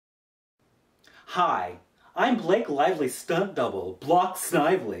Hi, I'm Blake Lively's stunt double, Block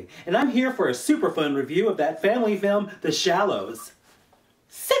Snively, and I'm here for a super fun review of that family film, The Shallows.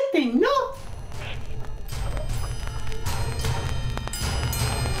 C'était non!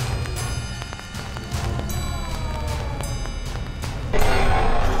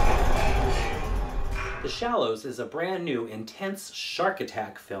 The Shallows is a brand new, intense shark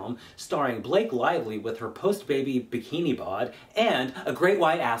attack film starring Blake Lively with her post-baby bikini bod and a great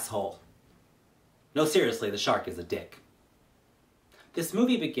white asshole. No, seriously, the shark is a dick. This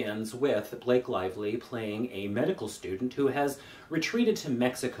movie begins with Blake Lively playing a medical student who has retreated to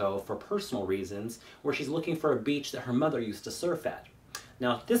Mexico for personal reasons, where she's looking for a beach that her mother used to surf at.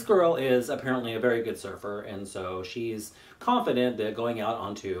 Now, this girl is apparently a very good surfer, and so she's confident that going out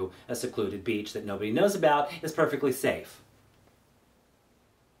onto a secluded beach that nobody knows about is perfectly safe.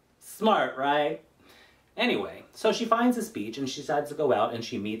 Smart, right? Anyway, so she finds this beach and she decides to go out and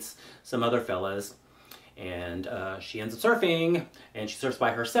she meets some other fellas. And she ends up surfing, and she surfs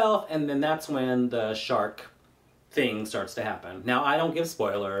by herself, and then that's when the shark thing starts to happen. Now, I don't give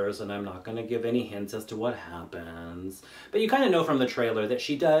spoilers, and I'm not going to give any hints as to what happens, but you kind of know from the trailer that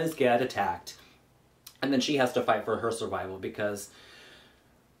she does get attacked, and then she has to fight for her survival, because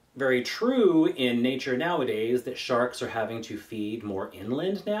very true in nature nowadays that sharks are having to feed more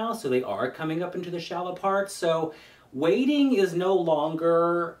inland now, so they are coming up into the shallow parts, so wading is no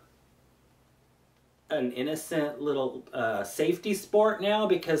longer an innocent little safety sport now,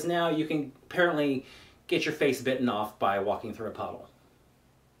 because now you can apparently get your face bitten off by walking through a puddle.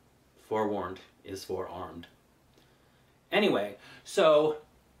 Forewarned is forearmed. Anyway, so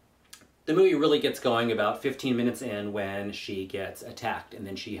the movie really gets going about 15 minutes in when she gets attacked, and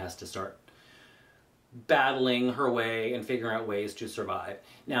then she has to start battling her way and figuring out ways to survive.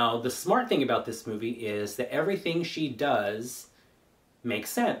 Now, the smart thing about this movie is that everything she does makes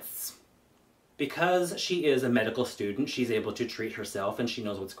sense. Because she is a medical student, she's able to treat herself and she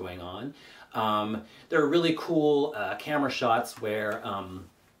knows what's going on. There are really cool camera shots where,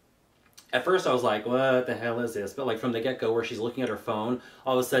 at first I was like, what the hell is this? But like from the get-go where she's looking at her phone,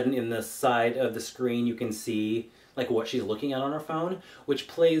 all of a sudden in the side of the screen you can see like what she's looking at on her phone, which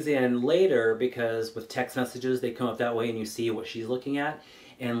plays in later because with text messages they come up that way and you see what she's looking at.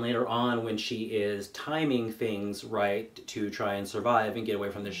 And later on, when she is timing things right to try and survive and get away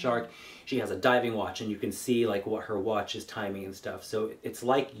from the shark, she has a diving watch and you can see like what her watch is timing and stuff. So it's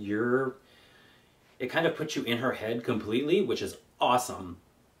like it kind of puts you in her head completely, which is awesome.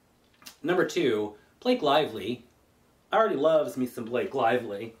 Number two, Blake Lively. I already loves me some Blake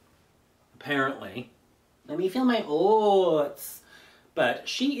Lively, apparently. Let me feel my oats. But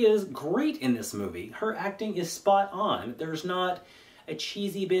she is great in this movie. Her acting is spot on. There's not a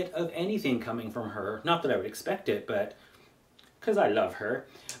cheesy bit of anything coming from her. Not that I would expect it, but because I love her.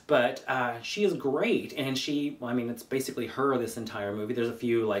 But she is great, and I mean, it's basically her this entire movie. There's a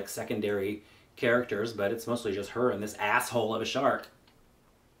few like secondary characters, but it's mostly just her and this asshole of a shark.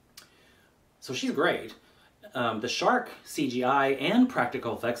 So she's great. The shark CGI and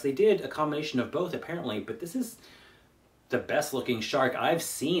practical effects, they did a combination of both apparently, but this is the best looking shark I've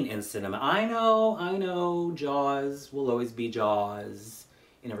seen in cinema. I know, Jaws will always be Jaws,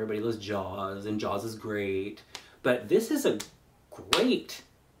 and everybody loves Jaws, and Jaws is great, but this is a great,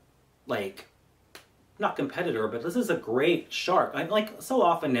 like, not competitor, but this is a great shark. Like, so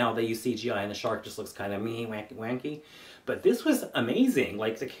often now they use CGI and the shark just looks kind of wanky, but this was amazing.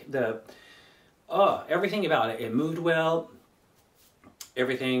 Like, everything about it, it moved well,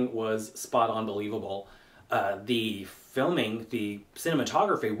 everything was spot on believable. The filming, the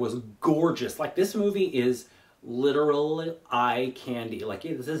cinematography was gorgeous. Like, this movie is literal eye candy. Like,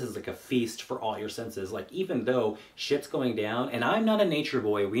 this is like a feast for all your senses. Like, even though shit's going down, and I'm not a nature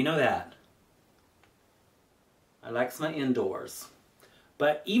boy, we know that. I likes my indoors.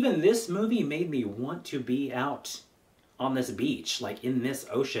 But even this movie made me want to be out on this beach, like in this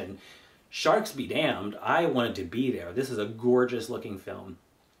ocean. Sharks be damned, I wanted to be there. This is a gorgeous looking film.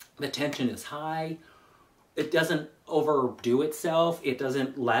 The tension is high. It doesn't overdo itself. It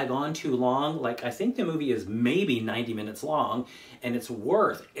doesn't lag on too long. Like, I think the movie is maybe 90 minutes long, and it's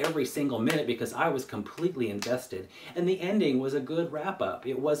worth every single minute because I was completely invested. And the ending was a good wrap-up.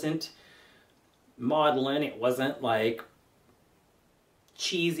 It wasn't maudlin. It wasn't, like,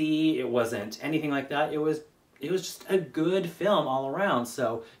 cheesy. It wasn't anything like that. It was just a good film all around.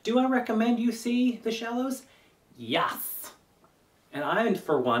 So, do I recommend you see The Shallows? Yes! And I,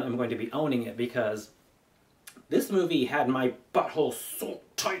 for one, am going to be owning it because this movie had my butthole so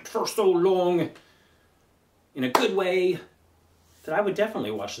tight for so long, in a good way, that I would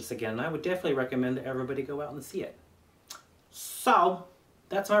definitely watch this again. And I would definitely recommend that everybody go out and see it. So,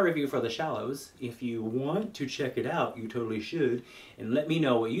 that's my review for The Shallows. If you want to check it out, you totally should. And let me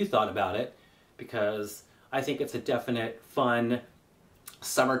know what you thought about it, because I think it's a definite fun,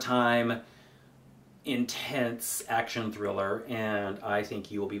 summertime, intense action thriller, and I think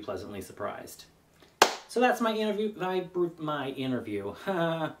you will be pleasantly surprised. So that's my interview, my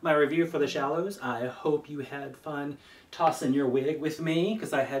review for The Shallows. I hope you had fun tossing your wig with me,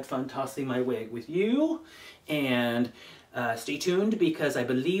 because I had fun tossing my wig with you. And stay tuned, because I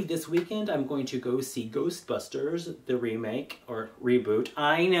believe this weekend I'm going to go see Ghostbusters, the remake, or reboot.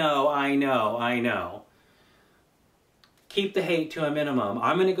 I know. Keep the hate to a minimum.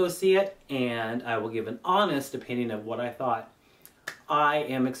 I'm going to go see it, and I will give an honest opinion of what I thought. I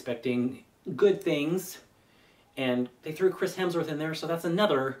am expecting good things, and they threw Chris Hemsworth in there, so that's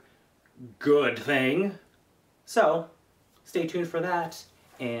another good thing. So, stay tuned for that,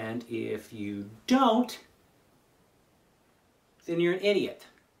 and if you don't, then you're an idiot.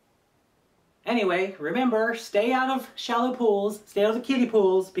 Anyway, remember, stay out of shallow pools, stay out of the kiddie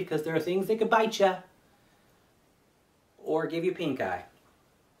pools, because there are things that could bite you or give you pink eye.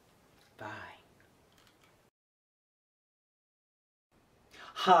 Bye.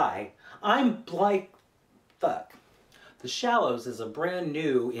 Hi, I'm Blake. The Shallows is a brand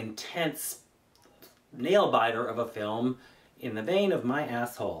new, intense nail biter of a film in the vein of my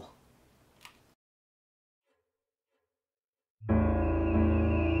asshole.